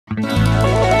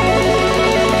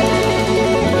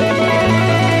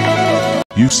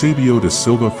Eusébio da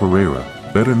Silva Ferreira,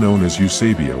 better known as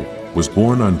Eusébio, was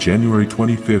born on January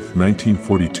 25,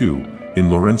 1942, in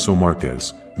Lourenço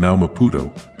Marques, now Maputo,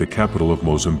 the capital of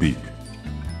Mozambique.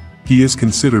 He is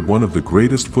considered one of the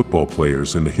greatest football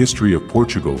players in the history of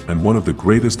Portugal and one of the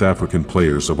greatest African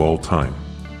players of all time.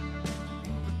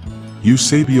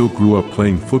 Eusébio grew up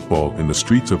playing football in the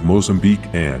streets of Mozambique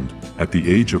and, at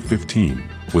the age of 15,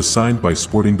 was signed by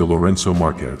Sporting de Lourenço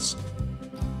Marques.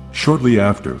 Shortly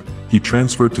after, he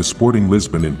transferred to Sporting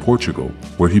Lisbon in Portugal,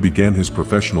 where he began his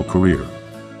professional career.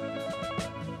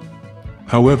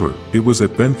 However, it was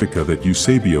at Benfica that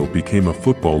Eusébio became a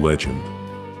football legend.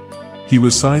 He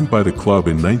was signed by the club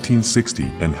in 1960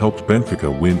 and helped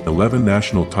Benfica win 11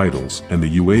 national titles and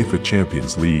the UEFA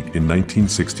Champions League in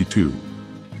 1962.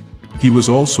 He was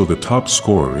also the top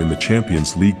scorer in the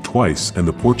Champions League twice and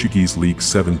the Portuguese League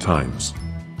 7 times.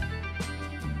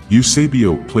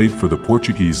 Eusébio played for the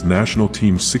Portuguese national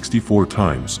team 64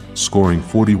 times, scoring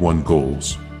 41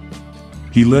 goals.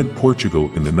 He led Portugal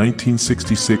in the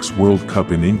 1966 World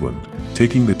Cup in England,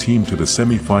 taking the team to the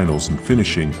semi-finals and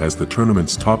finishing as the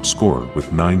tournament's top scorer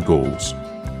with 9 goals.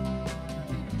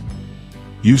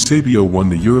 Eusébio won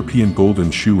the European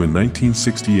Golden Shoe in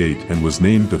 1968 and was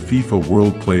named the FIFA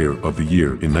World Player of the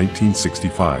Year in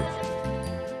 1965.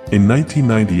 In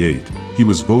 1998, he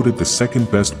was voted the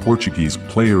second-best Portuguese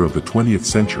player of the 20th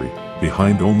century,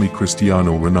 behind only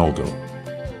Cristiano Ronaldo.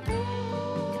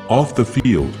 Off the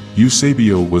field,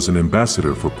 Eusébio was an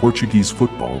ambassador for Portuguese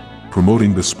football,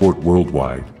 promoting the sport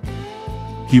worldwide.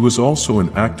 He was also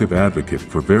an active advocate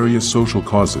for various social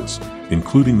causes,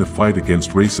 including the fight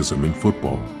against racism in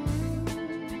football.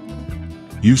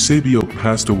 Eusébio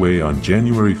passed away on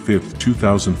January 5,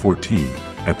 2014,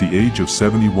 at the age of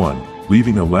 71,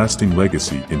 leaving a lasting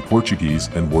legacy in Portuguese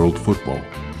and world football.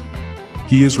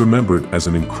 He is remembered as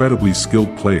an incredibly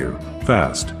skilled player,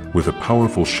 fast, with a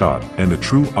powerful shot and a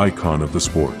true icon of the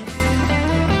sport.